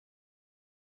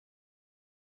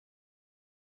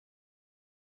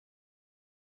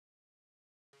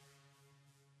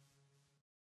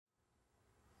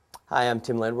Hi, I'm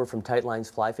Tim Landwehr from Tight Lines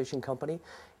Fly Fishing Company,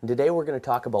 and today we're going to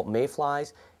talk about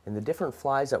mayflies and the different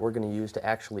flies that we're going to use to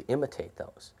actually imitate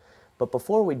those. But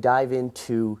before we dive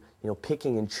into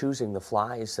picking and choosing the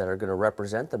flies that are going to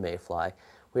represent the mayfly,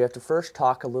 we have to first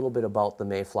talk a little bit about the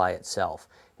mayfly itself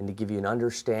and to give you an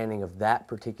understanding of that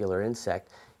particular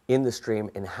insect in the stream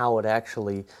and how it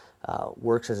actually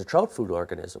works as a trout food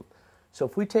organism. So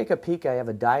if we take a peek, I have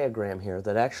a diagram here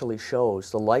that actually shows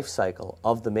the life cycle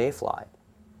of the mayfly.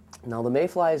 Now, the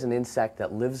mayfly is an insect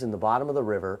that lives in the bottom of the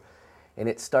river, and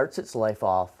it starts its life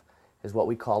off as what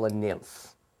we call a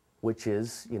nymph, which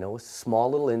is, a small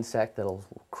little insect that'll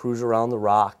cruise around the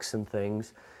rocks and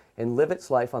things and live its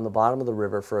life on the bottom of the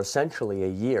river for essentially a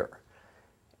year.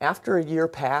 After a year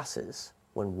passes,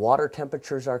 when water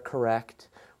temperatures are correct,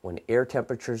 when air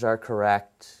temperatures are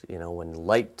correct, when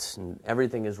light and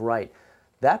everything is right,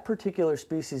 that particular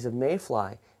species of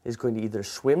mayfly is going to either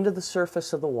swim to the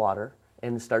surface of the water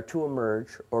and start to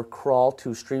emerge, or crawl to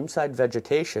streamside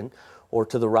vegetation or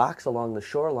to the rocks along the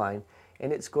shoreline,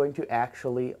 and it's going to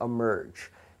actually emerge.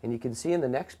 And you can see in the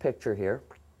next picture here,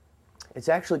 it's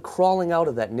actually crawling out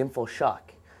of that nymphal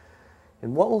shuck.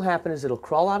 And what will happen is it'll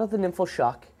crawl out of the nymphal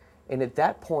shuck, and at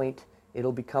that point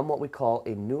it'll become what we call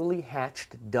a newly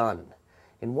hatched dun.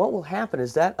 And what will happen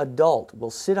is that adult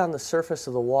will sit on the surface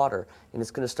of the water, and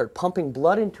it's going to start pumping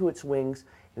blood into its wings,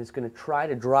 and it's going to try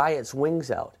to dry its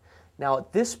wings out. Now,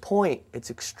 at this point, it's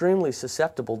extremely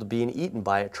susceptible to being eaten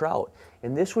by a trout,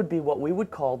 and this would be what we would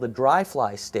call the dry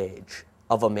fly stage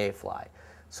of a mayfly.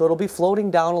 So it'll be floating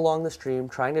down along the stream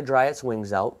trying to dry its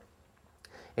wings out,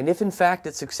 and if in fact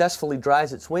it successfully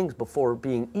dries its wings before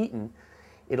being eaten,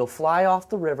 it'll fly off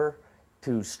the river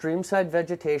to streamside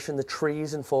vegetation, the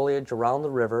trees and foliage around the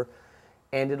river,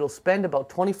 and it'll spend about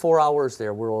 24 hours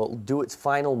there where it'll do its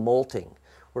final molting,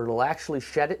 where it'll actually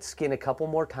shed its skin a couple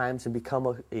more times and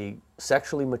become a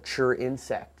sexually mature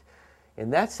insect.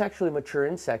 And that sexually mature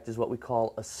insect is what we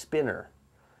call a spinner,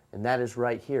 and that is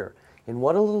right here. And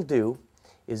what it'll do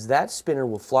is that spinner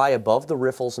will fly above the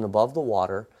riffles and above the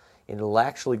water, and it'll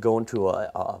actually go into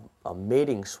a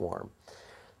mating swarm.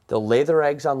 They'll lay their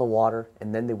eggs on the water,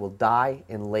 and then they will die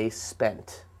and lay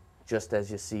spent, just as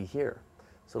you see here.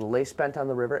 So they'll lay spent on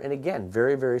the river, and again,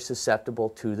 very, very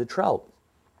susceptible to the trout.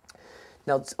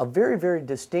 Now, it's a very, very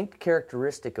distinct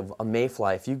characteristic of a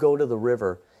mayfly. If you go to the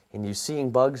river and you're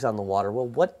seeing bugs on the water,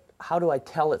 well, how do I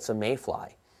tell it's a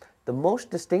mayfly? The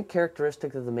most distinct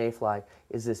characteristic of the mayfly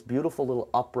is this beautiful little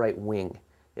upright wing.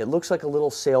 It looks like a little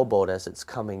sailboat as it's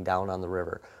coming down on the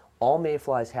river. All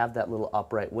mayflies have that little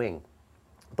upright wing.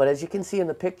 But as you can see in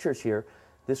the pictures here,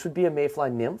 this would be a mayfly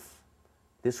nymph,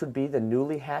 this would be the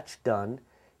newly hatched dun,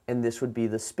 and this would be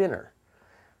the spinner.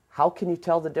 How can you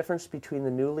tell the difference between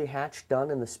the newly hatched dun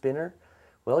and the spinner?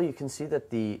 Well, you can see that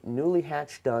the newly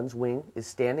hatched dun's wing is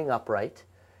standing upright.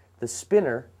 The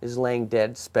spinner is laying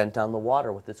dead, spent on the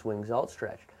water with its wings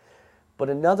outstretched. But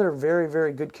another very,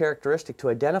 very good characteristic to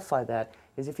identify that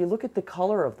is if you look at the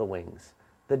color of the wings.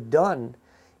 The dun,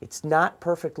 it's not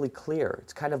perfectly clear.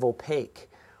 It's kind of opaque,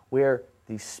 where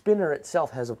the spinner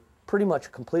itself has a pretty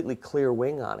much completely clear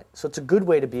wing on it. So it's a good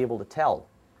way to be able to tell.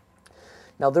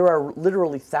 Now, there are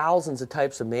literally thousands of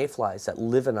types of mayflies that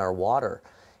live in our water,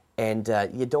 and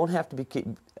you don't have to be,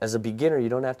 as a beginner, you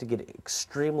don't have to get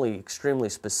extremely, extremely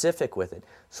specific with it.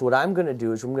 So what I'm going to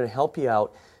do is I'm going to help you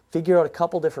out, figure out a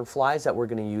couple different flies that we're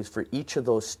going to use for each of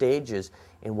those stages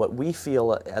and what we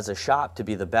feel as a shop to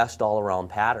be the best all-around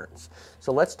patterns.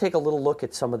 So let's take a little look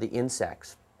at some of the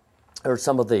insects, or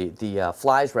some of the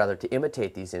flies, rather, to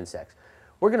imitate these insects.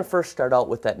 We're going to first start out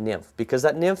with that nymph, because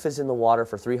that nymph is in the water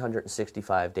for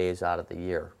 365 days out of the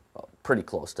year, pretty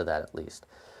close to that at least.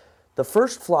 The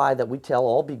first fly that we tell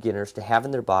all beginners to have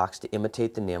in their box to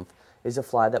imitate the nymph is a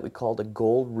fly that we call the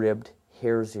gold-ribbed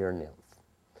hare's ear nymph.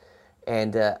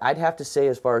 And I'd have to say,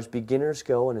 as far as beginners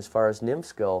go and as far as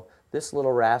nymphs go, this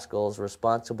little rascal is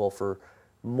responsible for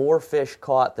more fish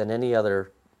caught than any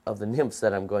other of the nymphs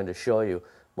that I'm going to show you.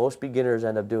 Most beginners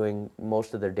end up doing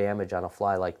most of their damage on a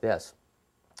fly like this.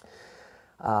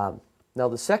 Now,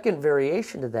 the second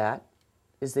variation to that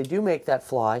is they do make that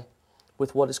fly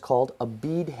with what is called a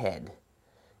bead head.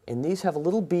 And these have a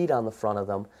little bead on the front of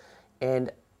them.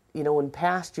 And, in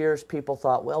past years, people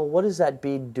thought, well, what is that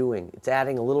bead doing? It's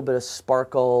adding a little bit of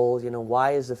sparkle.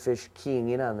 Why is the fish keying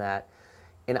in on that?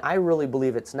 And I really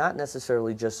believe it's not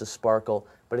necessarily just a sparkle,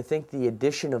 but I think the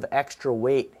addition of extra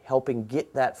weight helping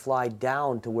get that fly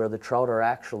down to where the trout are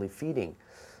actually feeding.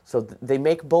 So they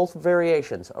make both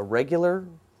variations, a regular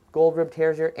gold-ribbed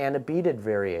hare's ear and a beaded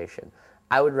variation.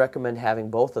 I would recommend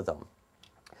having both of them.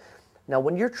 Now,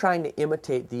 when you're trying to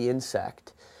imitate the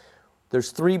insect,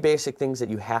 there's three basic things that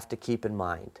you have to keep in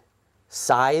mind.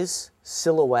 size,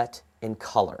 silhouette, and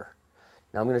color.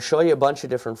 Now I'm going to show you a bunch of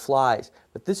different flies,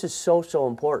 but this is so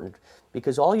important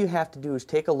because all you have to do is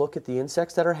take a look at the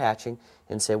insects that are hatching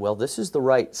and say, well, this is the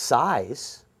right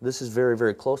size. This is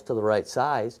very close to the right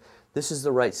size. This is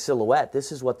the right silhouette.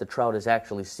 This is what the trout is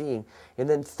actually seeing. And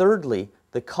then thirdly,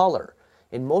 the color.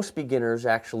 And most beginners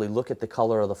actually look at the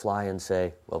color of the fly and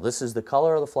say, well, this is the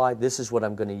color of the fly. This is what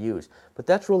I'm going to use. But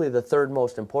that's really the third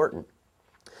most important.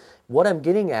 What I'm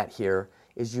getting at here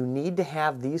is you need to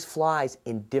have these flies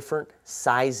in different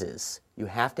sizes. You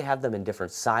have to have them in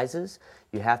different sizes,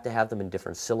 you have to have them in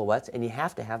different silhouettes, and you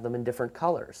have to have them in different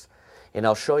colors. And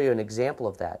I'll show you an example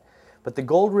of that. But the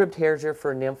gold-ribbed hare's ear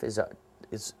for a nymph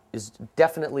is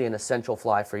definitely an essential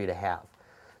fly for you to have.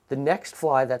 The next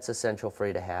fly that's essential for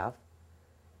you to have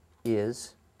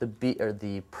is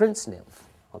the prince nymph.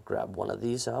 I'll grab one of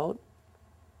these out.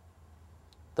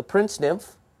 The prince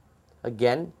nymph,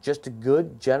 again, just a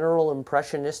good general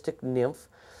impressionistic nymph,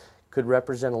 could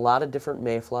represent a lot of different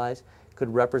mayflies,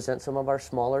 could represent some of our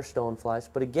smaller stoneflies,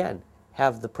 but again,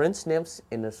 have the prince nymphs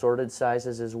in assorted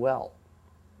sizes as well.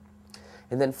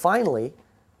 And then finally,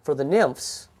 for the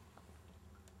nymphs,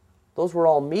 those were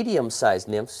all medium-sized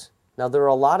nymphs. Now there are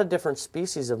a lot of different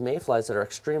species of mayflies that are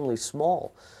extremely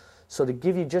small. So to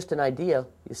give you just an idea,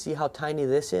 you see how tiny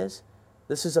this is?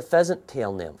 This is a pheasant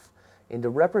tail nymph. And to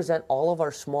represent all of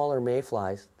our smaller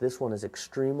mayflies, this one is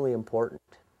extremely important.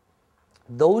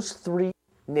 Those three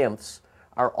nymphs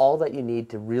are all that you need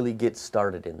to really get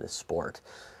started in this sport.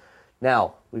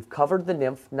 Now, we've covered the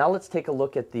nymph. Now let's take a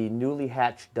look at the newly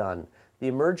hatched dun. The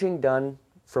emerging dun,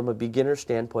 from a beginner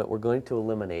standpoint, we're going to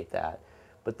eliminate that.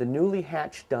 But the newly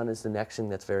hatched dun is the next thing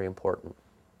that's very important.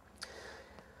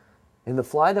 And the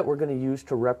fly that we're going to use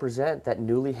to represent that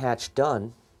newly hatched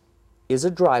dun is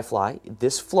a dry fly.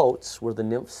 This floats where the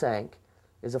nymph sank,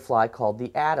 is a fly called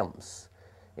the Adams.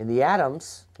 And the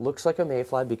Adams looks like a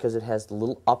mayfly because it has the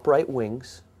little upright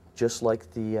wings, just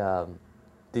like the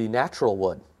natural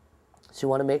would. So you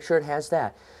want to make sure it has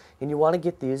that. And you want to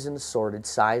get these in assorted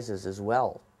sizes as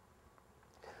well.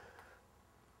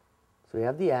 So we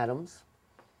have the Adams.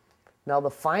 Now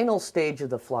the final stage of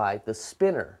the fly, the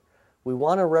spinner, we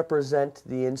want to represent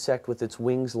the insect with its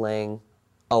wings laying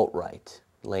outright,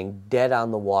 laying dead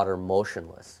on the water,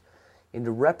 motionless. And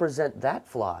to represent that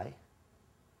fly,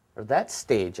 or that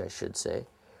stage I should say,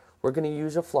 we're going to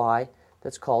use a fly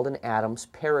that's called an Adams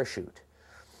parachute.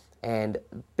 And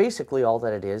basically all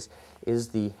that it is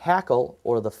the hackle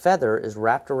or the feather is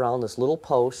wrapped around this little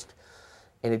post,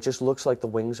 and it just looks like the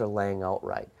wings are laying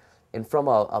outright. And from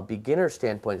a beginner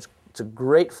standpoint, it's a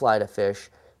great fly to fish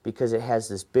because it has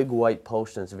this big white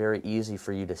post and it's very easy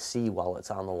for you to see while it's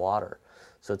on the water.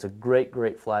 So it's a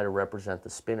great fly to represent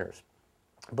the spinners.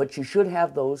 But you should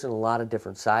have those in a lot of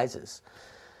different sizes.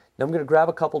 Now I'm going to grab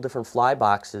a couple different fly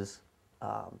boxes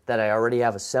that I already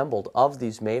have assembled of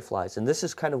these mayflies, and this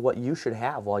is kind of what you should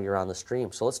have while you're on the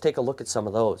stream. So let's take a look at some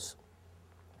of those.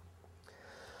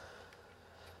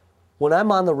 When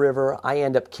I'm on the river, I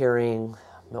end up carrying,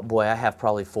 oh boy, I have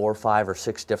probably 4, 5, or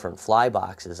 6 different fly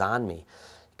boxes on me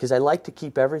because I like to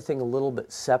keep everything a little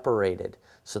bit separated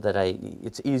so that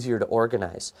it's easier to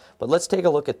organize. But let's take a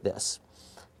look at this.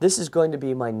 This is going to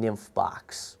be my nymph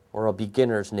box, or a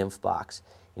beginner's nymph box.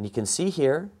 And you can see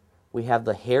here, we have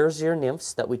the hare's ear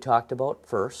nymphs that we talked about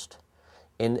first.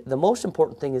 And the most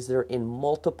important thing is they're in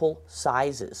multiple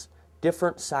sizes,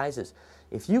 different sizes.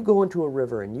 If you go into a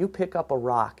river and you pick up a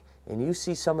rock and you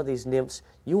see some of these nymphs,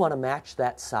 you want to match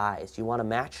that size. You want to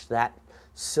match that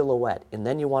silhouette, and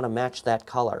then you want to match that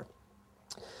color.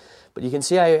 But you can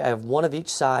see I have one of each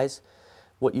size.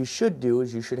 What you should do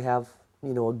is you should have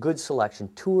a good selection.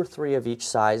 2 or 3 of each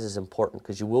size is important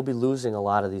because you will be losing a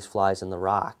lot of these flies in the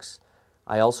rocks.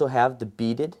 I also have the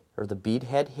beaded or the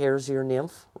beadhead hare's ear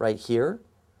nymph right here.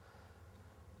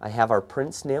 I have our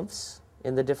prince nymphs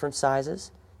in the different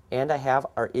sizes, and I have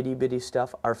our itty bitty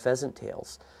stuff, our pheasant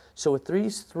tails. So with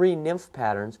these 3 nymph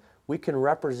patterns, we can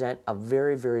represent a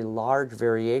very large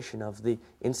variation of the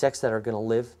insects that are going to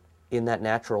live in that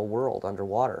natural world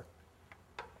underwater.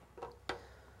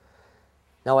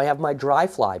 Now I have my dry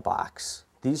fly box.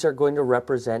 These are going to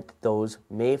represent those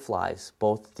mayflies,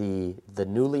 both the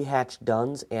newly hatched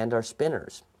duns and our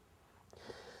spinners.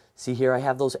 See here I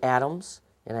have those Adams,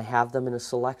 and I have them in a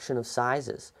selection of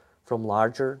sizes, from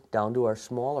larger down to our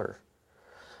smaller.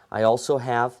 I also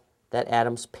have that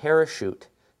Adams parachute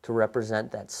to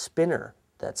represent that spinner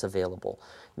that's available.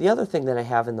 The other thing that I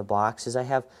have in the box is I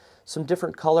have some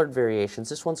different colored variations.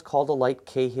 This one's called a light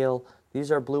Cahill.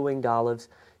 These are blue-winged olives,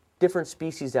 different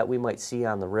species that we might see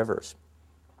on the rivers.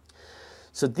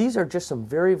 So these are just some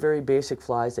very, very basic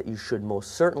flies that you should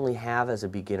most certainly have as a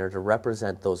beginner to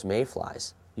represent those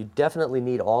mayflies. You definitely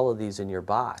need all of these in your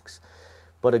box.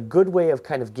 But a good way of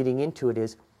kind of getting into it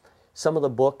is some of the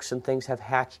books and things have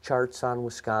hatch charts on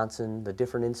Wisconsin, the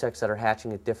different insects that are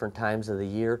hatching at different times of the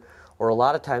year, or a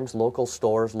lot of times local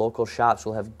stores, local shops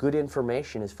will have good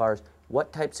information as far as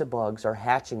what types of bugs are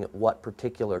hatching at what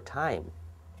particular time.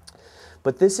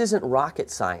 But this isn't rocket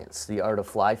science, the art of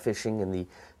fly fishing and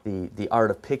the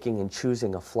art of picking and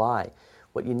choosing a fly.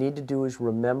 What you need to do is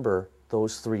remember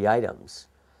those three items: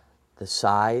 the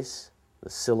size, the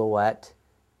silhouette,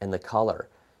 and the color.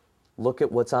 Look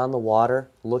at what's on the water,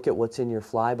 look at what's in your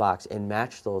fly box, and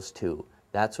match those two.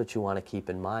 That's what you want to keep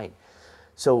in mind.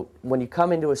 So when you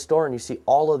come into a store and you see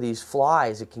all of these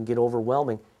flies, it can get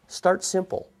overwhelming. Start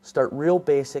simple, start real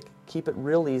basic, keep it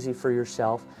real easy for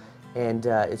yourself, and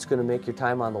it's going to make your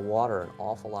time on the water an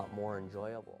awful lot more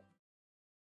enjoyable.